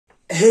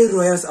Hey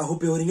Royals, I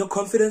hope you're holding your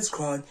confidence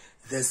crown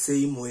the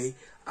same way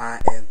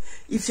I am.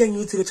 If you're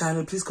new to the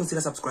channel, please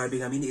consider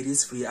subscribing. I mean, it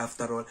is free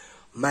after all.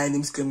 My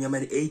name is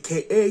Kemyaman,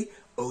 aka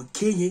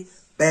Okinyi,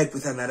 back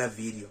with another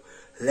video.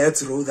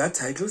 Let's roll that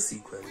title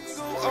sequence.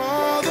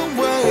 All the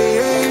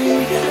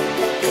way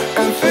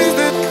and face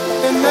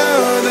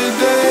another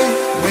day.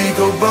 We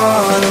go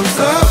bottoms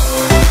up.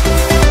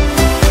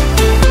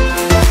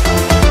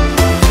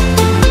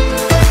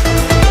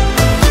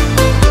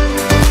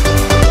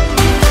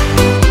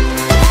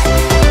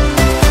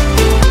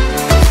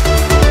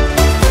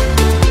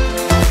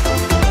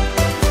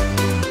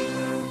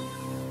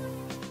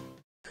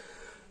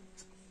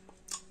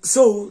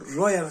 So,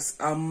 Royals,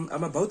 I'm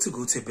about to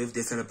go to a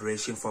birthday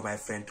celebration for my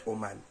friend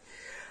Oman.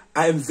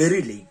 I am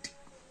very late,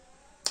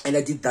 and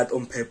I did that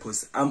on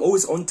purpose. I'm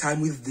always on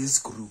time with this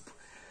group.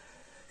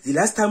 The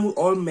last time we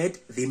all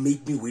met, they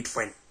made me wait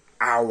for an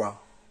hour.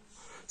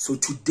 So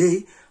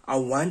today, I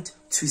want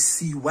to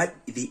see what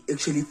they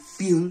actually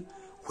feel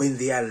when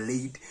they are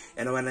late,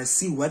 and I want to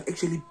see what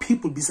actually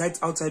people, besides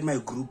outside my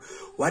group,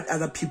 what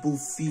other people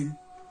feel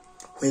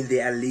when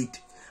they are late.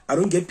 I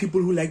don't get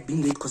people who like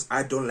being late because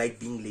I don't like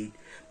being late.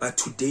 But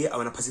today I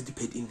want to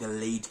participate in the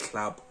late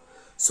club.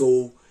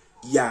 So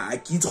yeah, I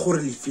get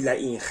horribly feel like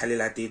in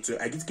Khalelateto.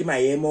 I get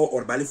my emo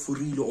or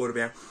balifurilo or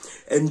bear.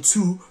 And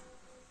two,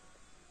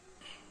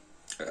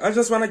 I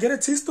just want to get a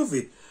taste of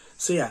it.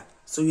 So yeah,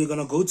 so we're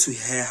gonna go to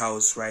her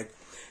house, right?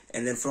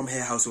 And then from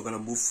her house we're gonna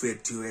move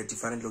to a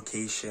different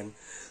location.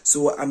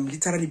 So I'm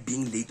literally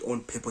being late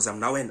on purpose. I'm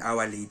now an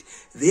hour late.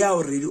 They are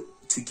already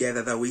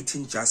together, they're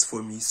waiting just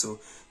for me. So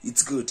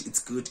it's good,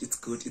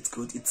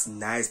 it's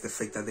nice, the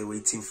fact that they're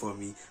waiting for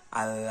me.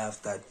 I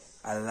love that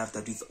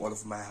with all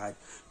of my heart,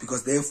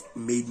 because they've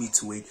made me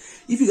to wait.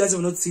 If you guys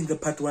have not seen the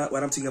part what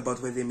I'm talking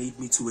about, where they made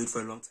me to wait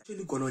for a long time, I'm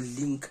actually gonna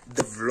link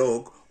the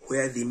vlog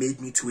where they made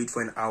me to wait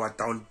for an hour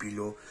down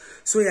below.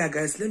 So yeah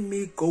guys, let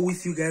me go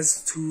with you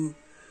guys to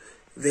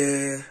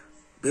the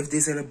birthday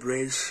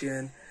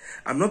celebration.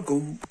 I'm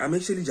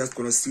actually just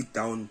gonna sit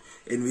down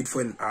and wait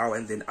for an hour,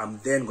 and then I'm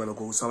then gonna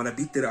go. So I'm gonna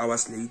be 3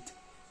 hours late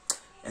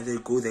and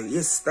then go there.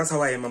 Yes, that's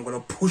how I am. I'm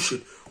gonna push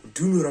it.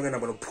 Do me wrong and I'm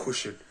gonna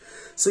push it.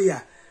 So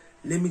yeah,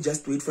 let me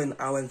just wait for an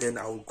hour and then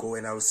I'll go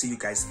and I'll see you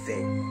guys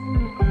there.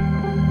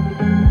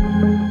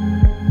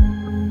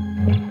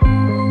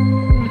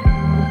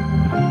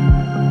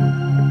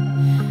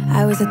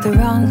 I was at the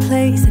wrong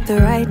place at the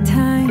right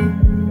time,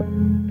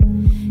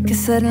 'cause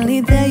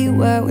suddenly there you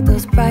were with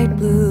those bright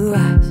blue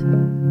eyes.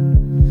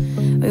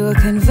 We were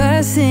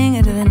conversing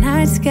under the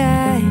night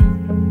sky,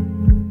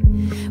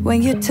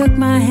 when you took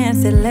my hand,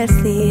 said let's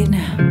leave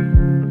now.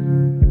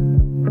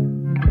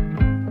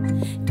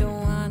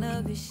 Don't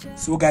wanna be shy.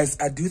 So guys,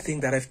 I do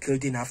think that I've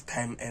killed enough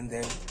time, and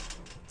then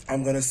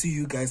I'm gonna see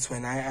you guys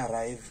when I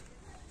arrive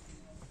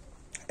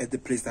at the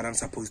place that I'm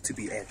supposed to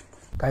be at.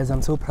 Guys,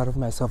 I'm so proud of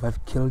myself.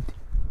 I've killed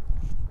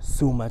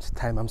so much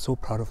time. I'm so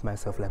proud of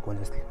myself, like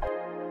honestly.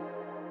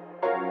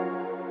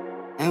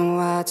 And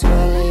why to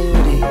LA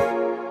with it?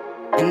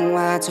 And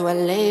why to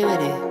LA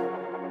with it?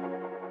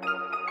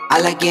 I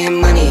like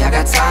getting money, I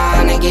got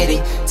time to get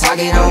it.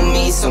 Target on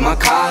me, so my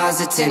car's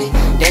a tinted.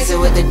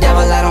 Dancing with the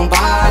devil, I don't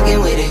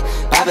bargain with it.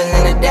 Bible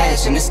in the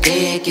dash, and the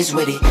stick is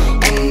with it.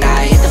 And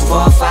I hit the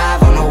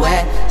 4-5 on the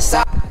west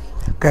side.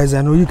 Guys,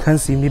 I know you can't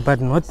see me, but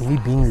not me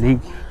being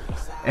late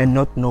and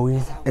not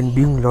knowing and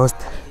being lost.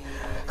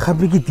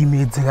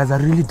 Guys, I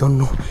really don't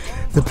know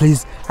the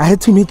place. I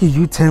had to make a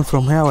U-turn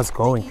from where I was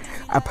going.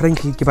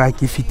 Apparently,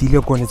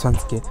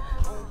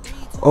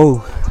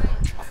 oh,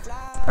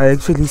 I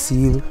actually see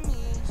you.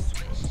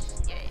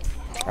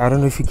 I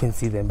don't know if you can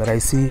see them, but I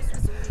see.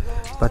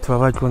 But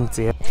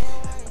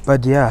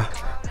yeah,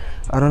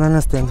 I don't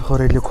understand how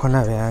really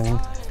corner yang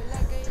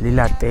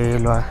lila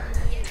telwa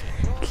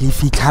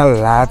clifika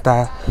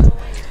lata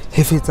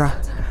hefeta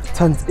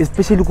tons,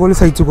 especially call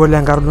site to go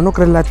lang garno no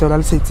krela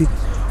telwa site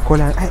call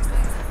lang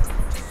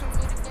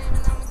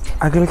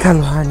I can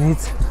call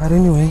it. But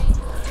anyway,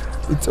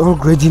 it's all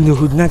great in the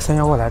hood. Next time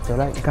I will have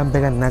to come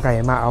back and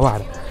Nakayama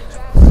award.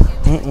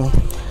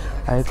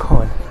 I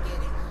call.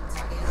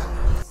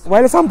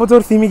 Why is some put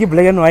your theme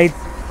black and white?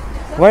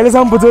 Why is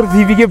some put your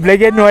TV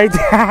black and white?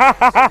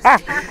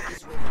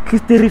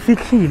 It's terrific.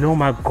 Oh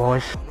my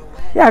gosh.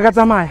 Yeah, I got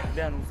some. I'm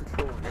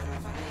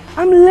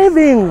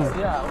leaving.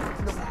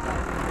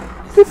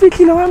 Terrific.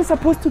 I'm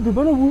supposed to be.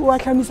 But I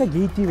can't miss a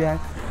gate.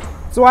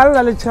 So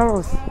I'll let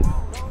Charles.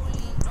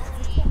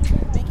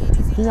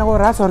 Kenya go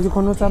rasa re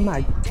kono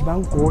tsamaya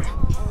banko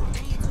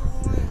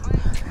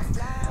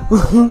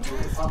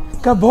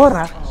ka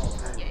bora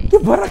ke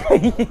bora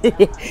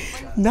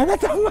naga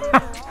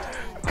tsamaya.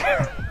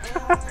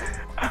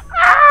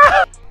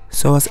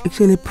 So I was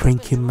actually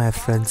pranking my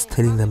friends,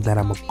 telling them that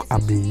I'm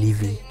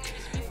leaving,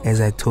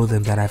 as I told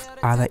them that I have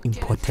other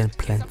important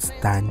plans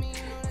done.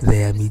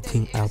 They are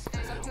meeting up.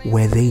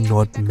 Were they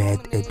not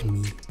mad at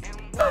me?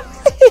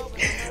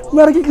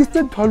 Mara ke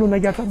kisted phalo na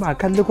ke tsamaya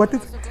ka le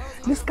kwate.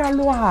 Let's go.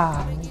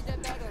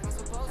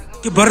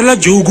 Ke borla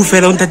joke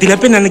fela o ntatile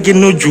pena ne ke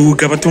no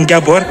joke batho ke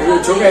a bora.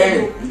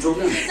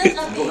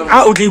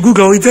 Ah, okay,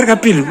 Google, it's a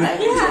capil.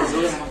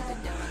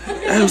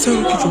 I'm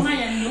sorry,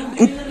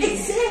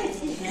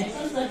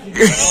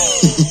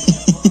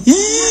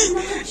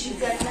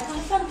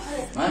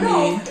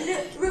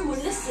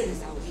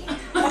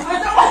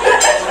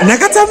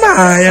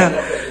 Nakatamaya.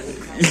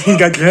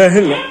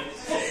 Ngagela.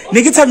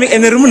 Nekitami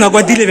enerumu na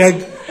kwa dile bag.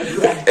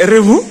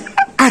 Remu.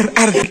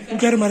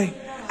 Ngare mare.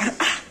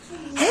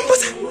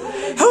 Hambosa.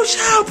 How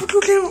sharp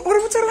ukule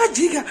urimutsara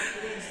ngajiga.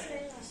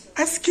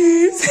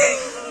 Excuse.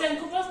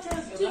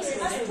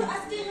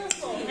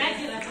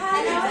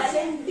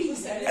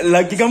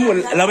 La kikamu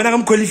la bana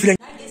kam qualify.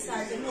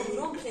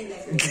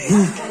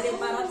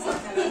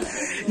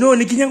 No,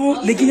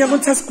 nekinyago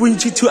task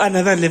winchi to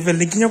another level.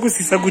 Nekinyago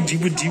sisa go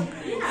jibu.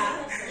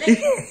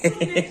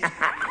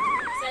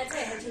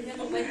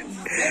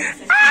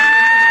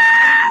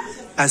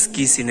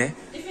 Askisine.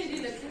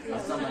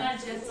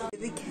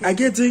 I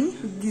get doing.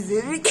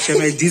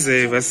 Shall I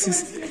deserve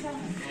assist?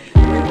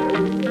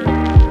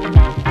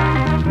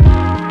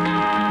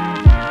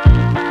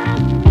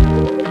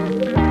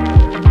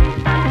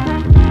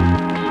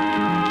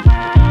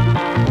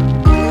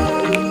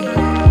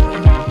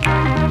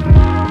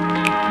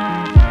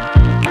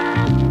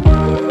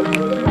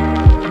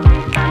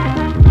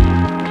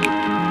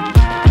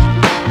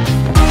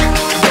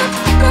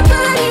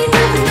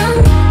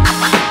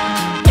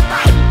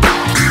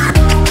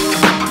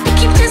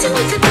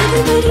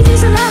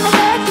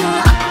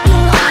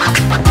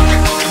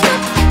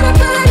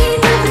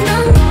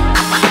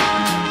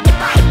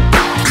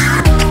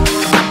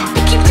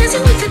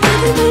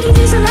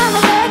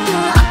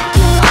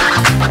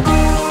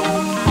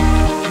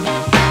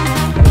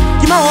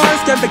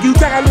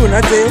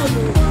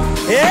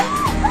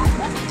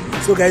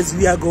 So guys,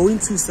 we are going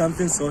to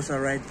something social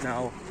right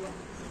now,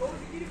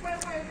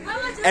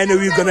 and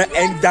we're gonna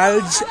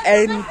indulge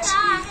and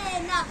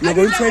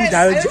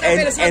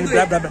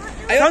blah blah blah.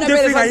 Sound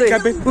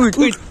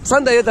different,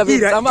 Sunday tapi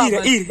sama.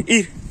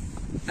 Ir.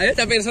 Ayo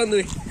tapi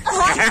Sunday.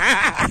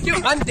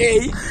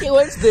 Monday,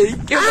 Wednesday.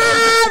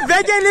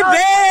 Begeli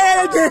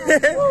beg.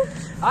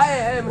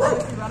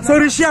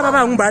 Sorry, share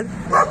baba umbal.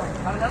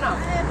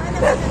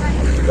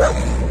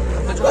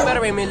 Coba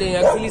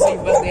memilih yang pilih safe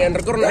bus yang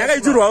return. Naga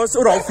itu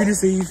orang pilih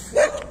safe.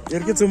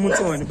 Biar kita semua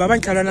tuan. Baba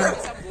kalana.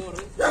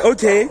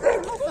 Okay.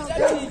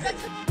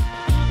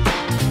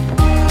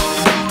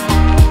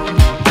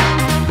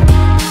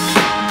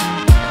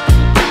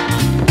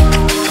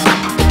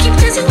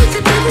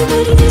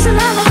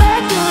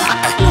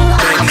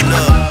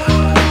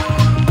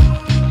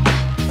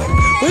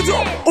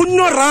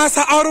 Uno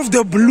rasa out of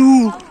the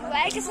blue.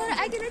 I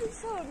get it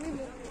before.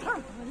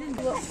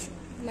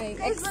 My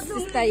ex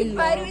style.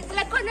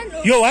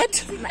 Yo, what?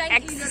 My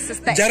ex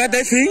style. Jara,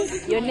 that thing?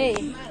 Your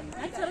name.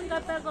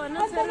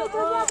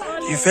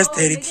 You first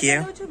heard it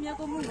here.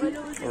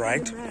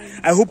 Alright.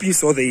 I hope you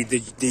saw the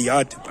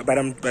yard, but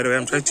I'm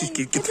trying to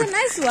get It's a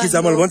nice one. Kids,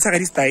 I'm all one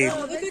side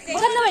style. It's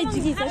a nice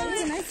video.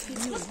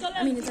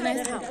 I mean, it's a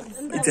nice house.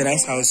 It's a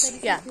nice house.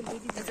 Yeah,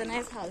 it's a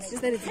nice house.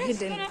 Just that it's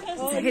hidden.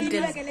 It's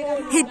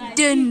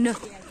hidden.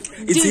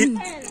 It's Hidden.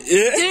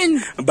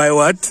 hidden. By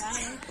what?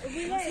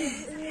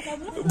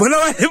 But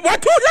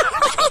what?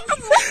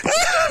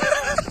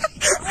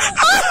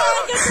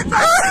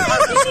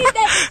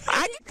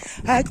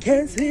 I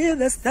can see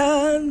the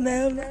sun,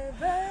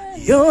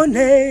 your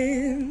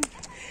name.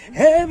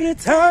 Every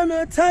time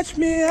you touch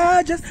me,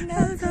 I just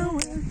melt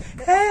away.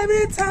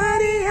 Every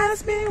time he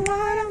asks me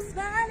what I'm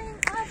smiling,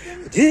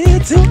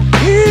 did to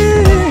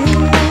hear,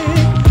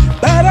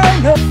 but I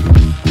know.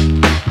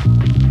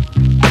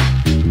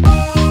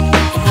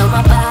 You know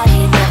my body,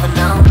 you never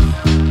know.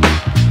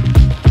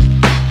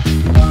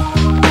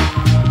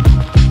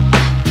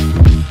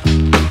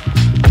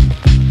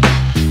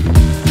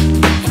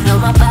 You know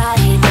my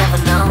body, you never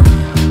know.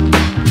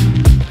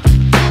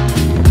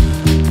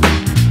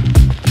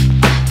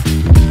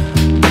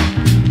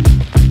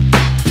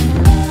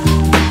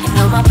 You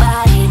know my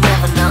body, you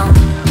never know.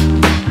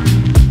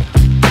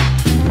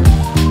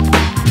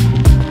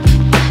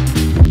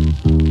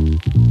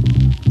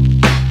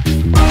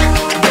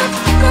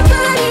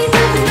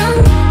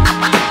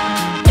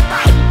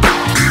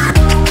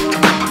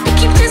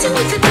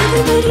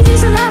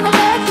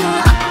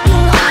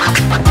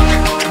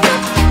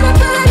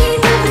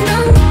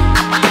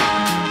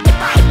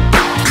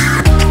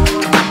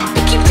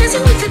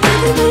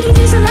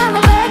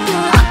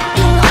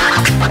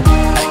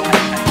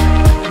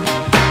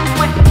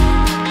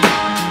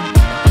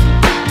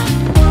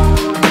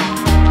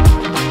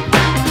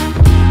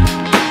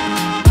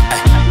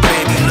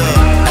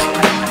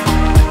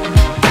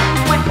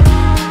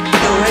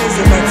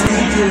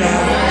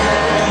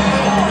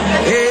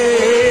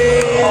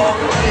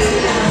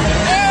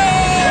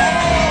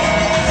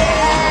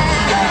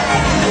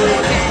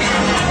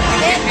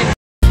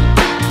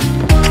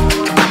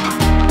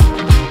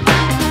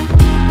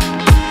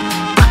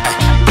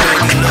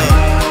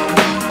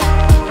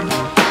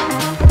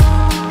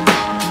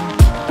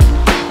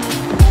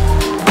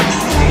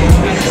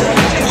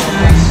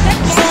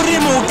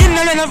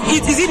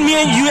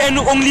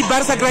 and only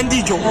Barca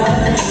Grandijo.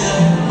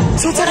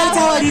 So tell us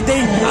how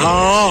holiday.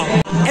 Oh.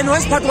 And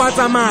what's part what's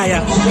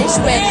Amaya?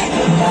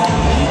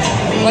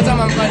 What's a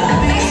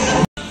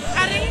man?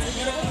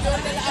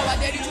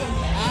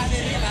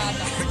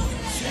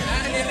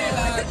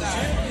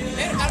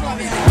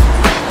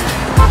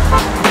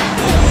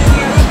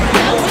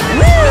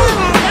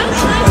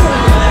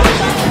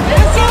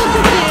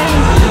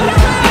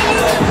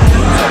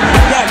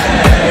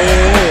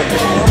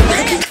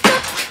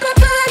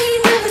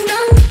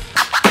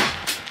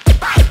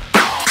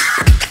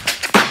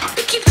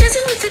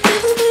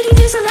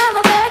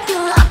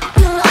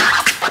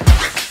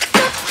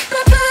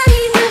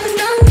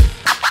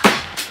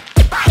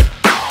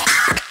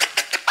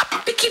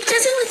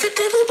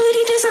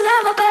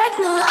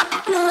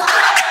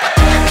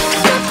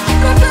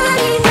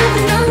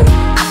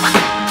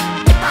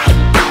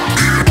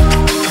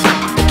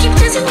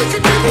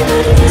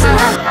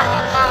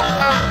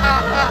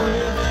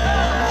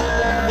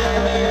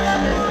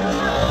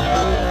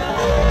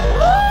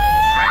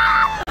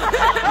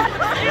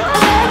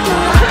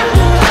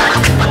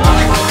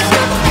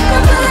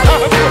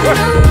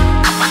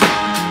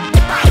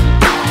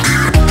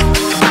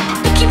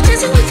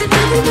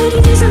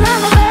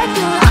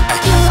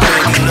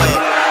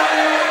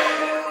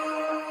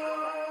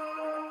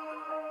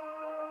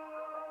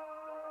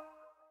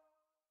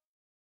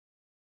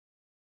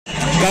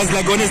 Guys,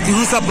 like honestly,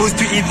 who's supposed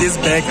to eat this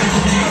bag?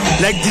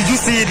 Like, did you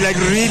see it? Like,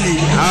 really?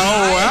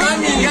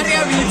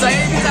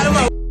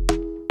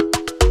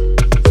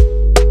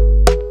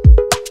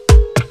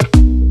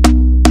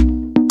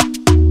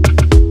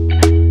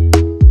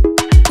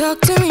 Talk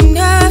to me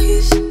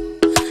nice,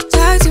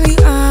 talk to me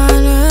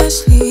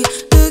honestly.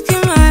 Look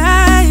in my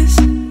eyes,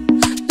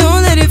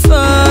 don't let it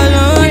fall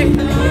on me.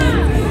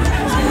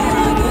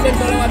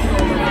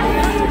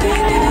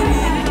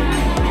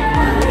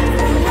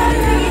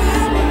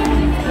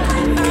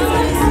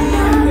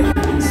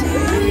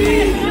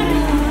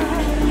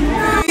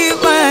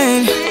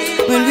 Rewind,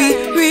 when we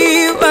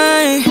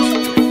rewind,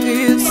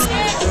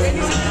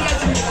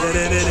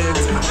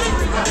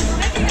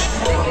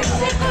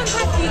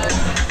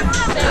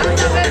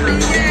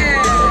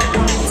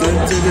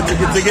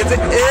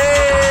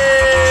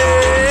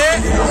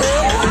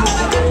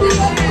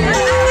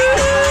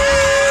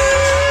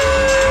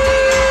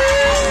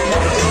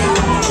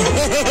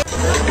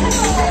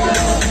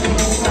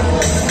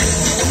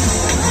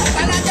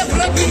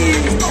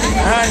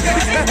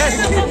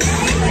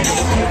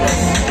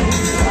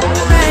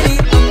 ready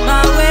on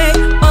my way,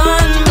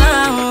 on my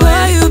way.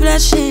 Why you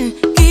blushing?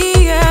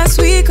 Yeah,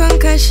 sweet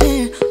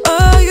concussion.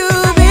 Oh, you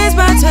miss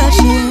my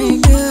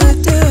touching. Good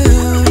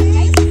girl.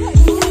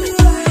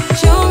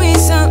 Show me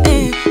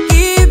something.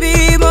 Give me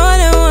more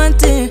than one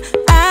thing.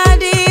 I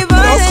need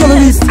more than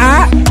one thing.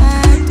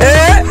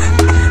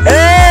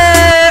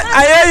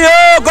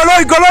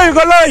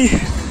 Goloi.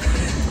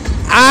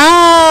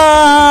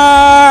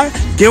 Ah,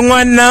 you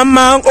wanna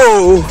man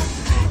oh,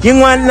 you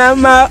wanna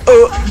man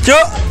oh,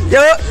 yo.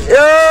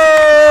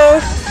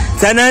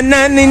 Tana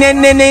na ni ne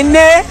ne ne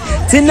ne,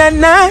 tina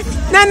na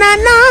na na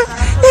na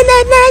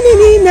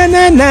na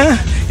na na.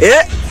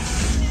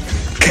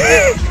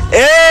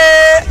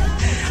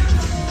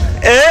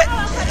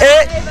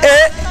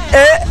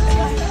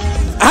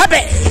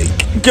 Happy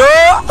yo.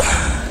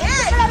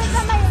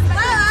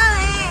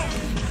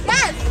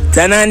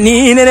 Tana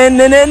ni ne ne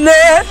ne ne ne.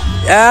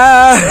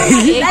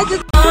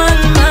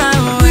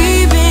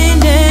 We've been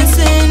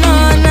dancing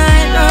all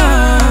night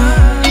long.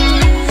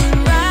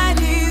 Right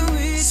here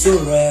with So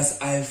Raz,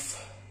 I've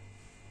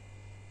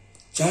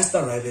just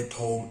arrived at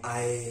home.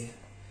 I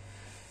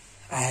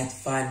had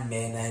fun,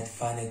 man. I had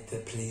fun at the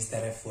place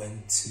that I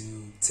went to,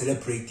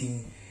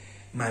 celebrating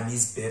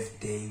Mommy's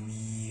birthday.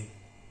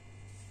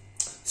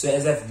 So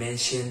as I've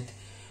mentioned,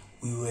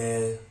 we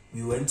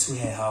went to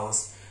her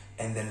house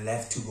and then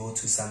left to go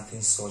to something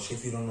sosha.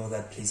 If you don't know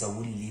that place, I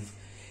will leave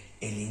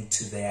a link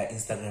to their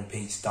Instagram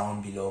page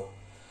down below.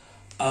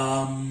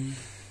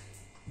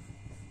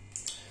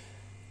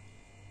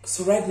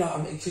 So right now,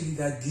 I'm actually,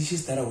 there are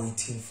dishes that are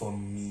waiting for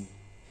me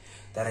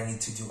that I need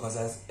to do, because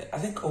I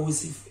think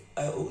always, if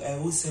I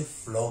always have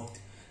vlogged,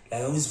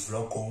 like I always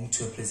vlog going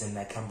to a place and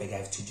I come back, I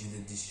have to do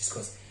the dishes,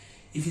 because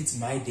if it's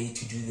my day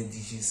to do the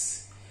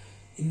dishes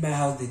in my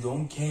house, they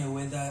don't care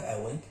whether I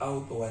went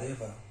out or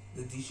whatever.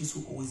 The dishes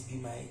will always be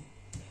mine.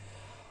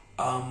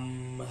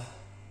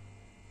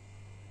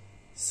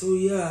 So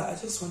yeah, I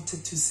just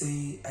wanted to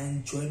say I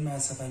enjoyed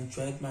myself, I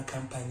enjoyed my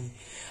company.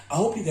 I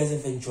hope you guys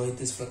have enjoyed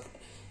this vlog.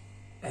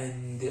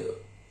 And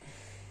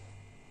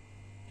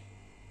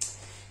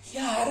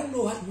yeah, I don't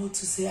know what more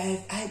to say.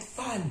 I had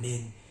fun,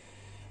 man.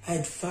 I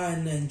had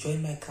fun. I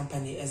enjoyed my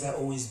company, as I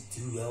always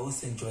do. I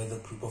always enjoy the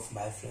group of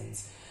my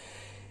friends.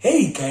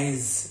 Hey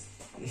guys,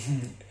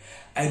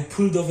 I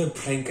pulled off a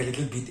prank a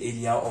little bit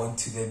earlier on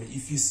to them.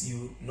 If you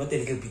see, not a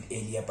little bit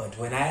earlier, but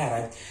when I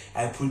arrived,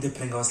 I pulled the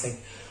prank. I was like,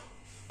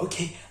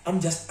 okay, I'm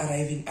just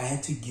arriving. I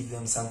had to give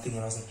them something,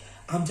 and I was like,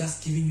 I'm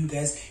just giving you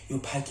guys your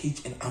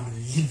package and I'm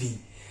leaving.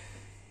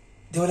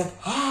 They were like,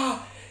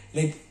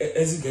 like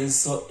as you guys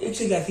saw,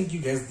 actually I think you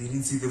guys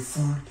didn't see the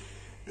full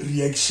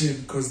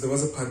reaction because there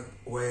was a part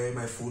where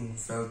my phone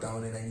fell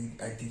down and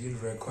I didn't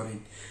record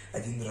it. I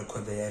didn't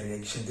record the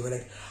reaction. They were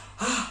like,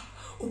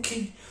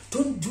 okay,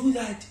 don't do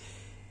that.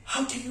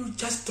 How can you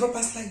just drop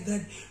us like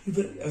that?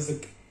 I was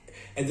like,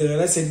 and then when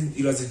I said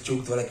it was a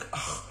joke, they were like,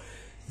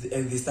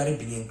 and they started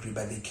being angry,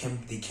 but they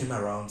came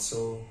around.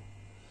 So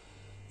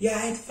yeah,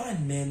 I had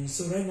fun, man.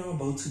 So right now I'm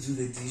about to do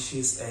the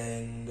dishes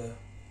and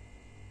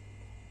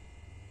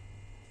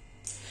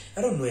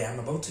I don't know. Yeah, I'm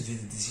about to do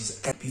the dishes.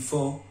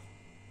 Before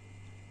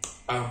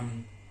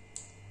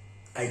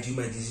I do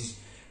my dishes,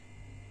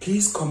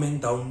 please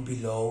comment down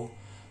below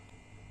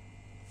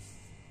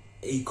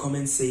a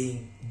comment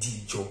saying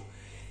Dijo,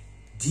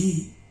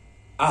 D-I-J-O,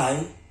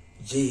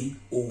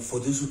 for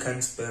those who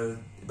can't spell.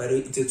 By the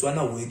way, it's one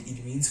word,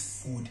 it means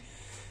food.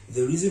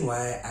 The reason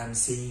why I'm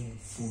saying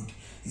food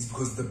is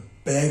because the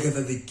burger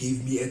that they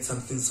gave me at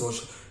something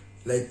social,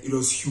 like it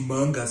was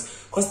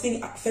humongous. Cause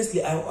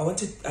firstly, I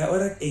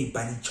ordered a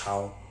bunny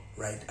chow,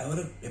 right? I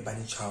ordered a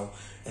bunny chow,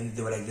 and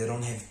they were like, they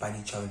don't have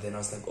bunny chow. And then I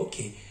was like,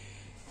 okay,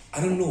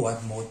 I don't know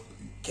what more.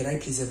 Can I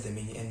please have the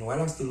menu? And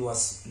while I still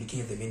was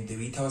looking at the menu, the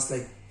waiter was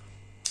like,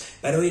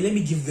 by the way, let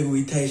me give the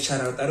waiter a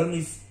shout out. I don't know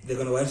if they're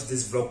gonna watch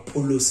this vlog,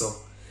 Polo. So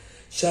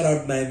shout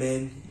out, my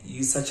man.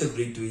 You're such a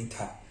great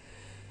waiter.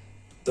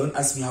 Don't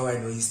ask me how I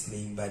know his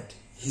name, but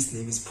his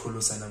name is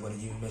Polo, and I'm gonna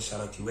give him a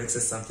shout out. He works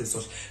at something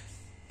social.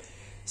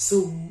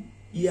 So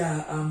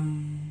yeah,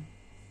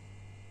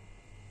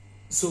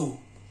 so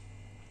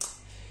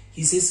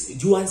he says,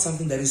 do you want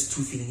something that is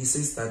too filling? He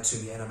says that to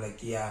me, and I'm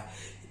like, yeah.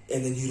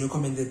 And then he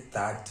recommended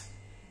that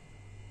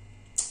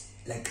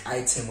like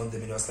item on the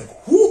menu. I was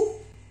like, whoo,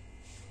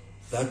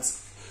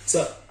 that's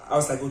so. I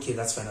was like, okay,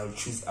 that's fine. I'll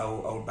choose.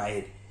 I'll buy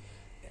it.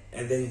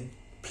 And then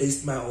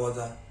placed my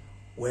order,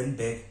 went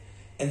back,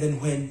 and then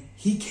when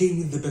he came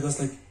with the bag, I was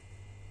like,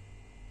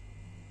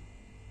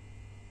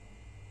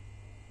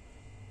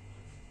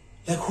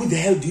 who the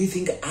hell do you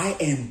think I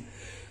am?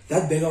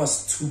 That burger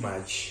was too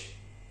much.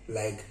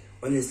 Like,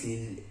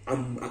 honestly,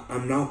 I'm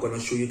now gonna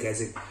show you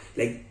guys it.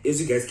 Like, as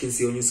you guys can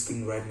see on your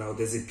screen right now,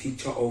 there's a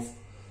picture of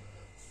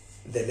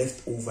the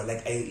leftover.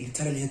 Like, I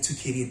literally had to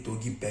carry a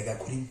doggy bag. I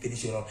couldn't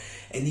finish it all.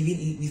 And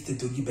even with the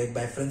doggy bag,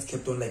 my friends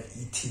kept on like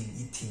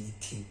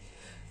eating.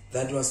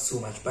 That was too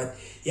much. But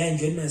yeah, I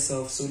enjoyed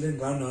myself. So then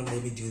go on,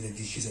 let me do the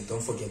dishes, and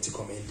don't forget to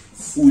comment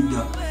food.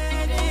 I'm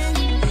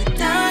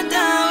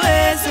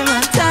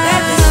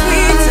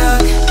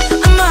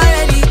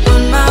already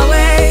on my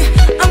way.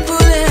 I'm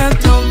pulling up,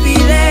 don't be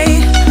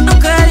late.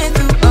 I'm cutting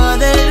through all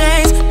the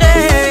lanes.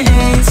 Hey,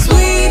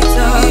 sweet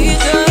talk. You need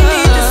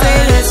to say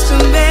less to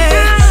me.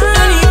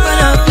 No need for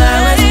no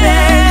flowers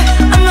there.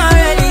 I'm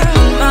already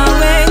on my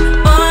way.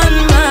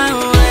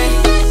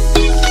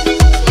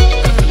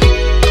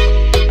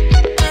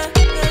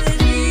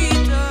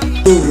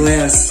 So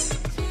Royals,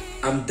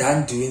 I'm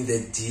done doing the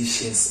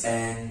dishes,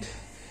 and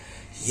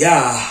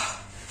yeah,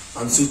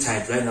 I'm so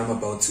tired right now. I'm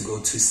about to go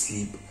to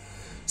sleep.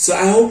 So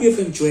I hope you've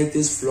enjoyed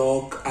this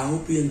vlog. I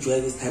hope you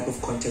enjoy this type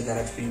of content that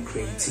I've been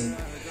creating.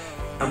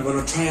 I'm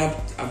going to try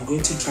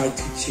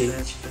to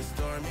change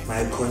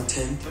my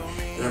content,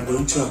 and I'm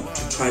going to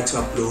try to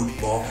upload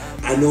more.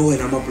 I know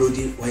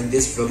when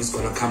this vlog is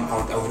going to come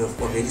out, I would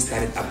have already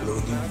started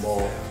uploading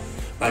more,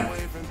 but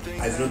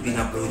I've not been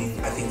uploading,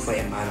 I think, for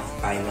a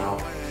month by now.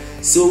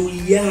 So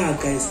yeah,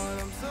 guys,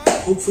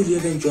 hopefully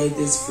you've enjoyed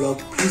this vlog.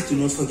 Please do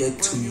not forget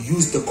to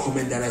use the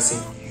comment that I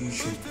said you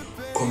should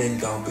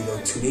comment down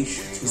below to make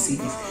sure to see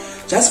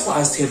if, just for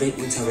us to have an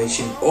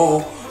interaction,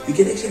 or you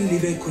can actually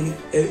leave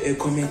a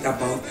comment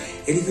about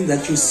anything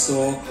that you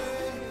saw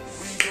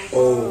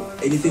or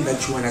anything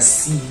that you want to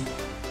see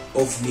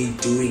of me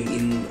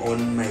doing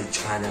on my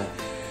channel.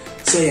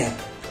 So yeah,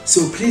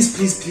 so please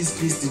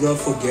do not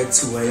forget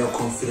to wear your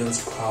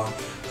confidence crown.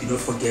 Do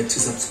not forget to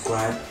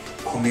subscribe,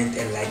 comment,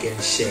 and like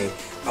and share.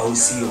 I will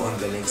see you on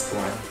the next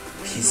one.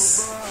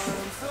 Peace.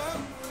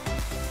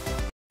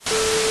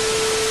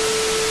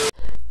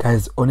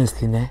 Guys,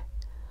 honestly,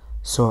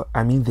 so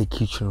I'm in the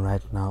kitchen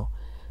right now,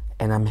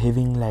 and I'm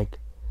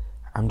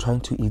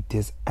trying to eat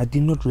this. I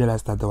did not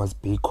realize that there was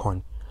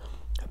bacon,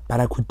 but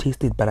I could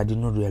taste it, but I did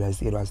not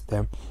realize it was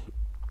there.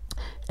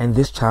 And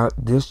these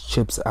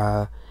chips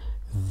are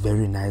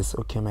very nice.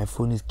 Okay, my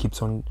phone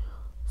keeps on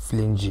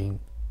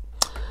flinging.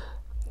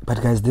 But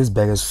guys, this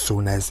burger is so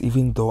nice.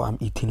 Even though I'm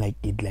eating it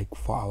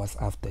 4 hours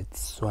after, it's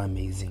so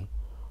amazing.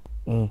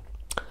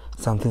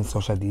 Something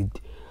social did.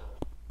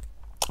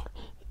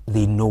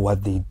 They know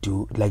what they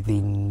do. Like, they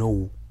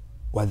know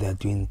what they're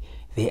doing.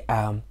 They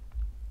are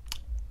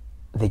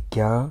the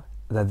girl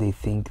that they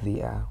think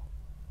they are.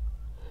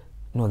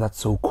 No, that's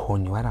so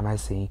corny. What am I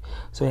saying?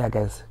 So yeah,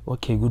 guys.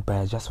 Okay,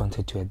 goodbye. I just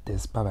wanted to add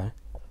this. Bye bye.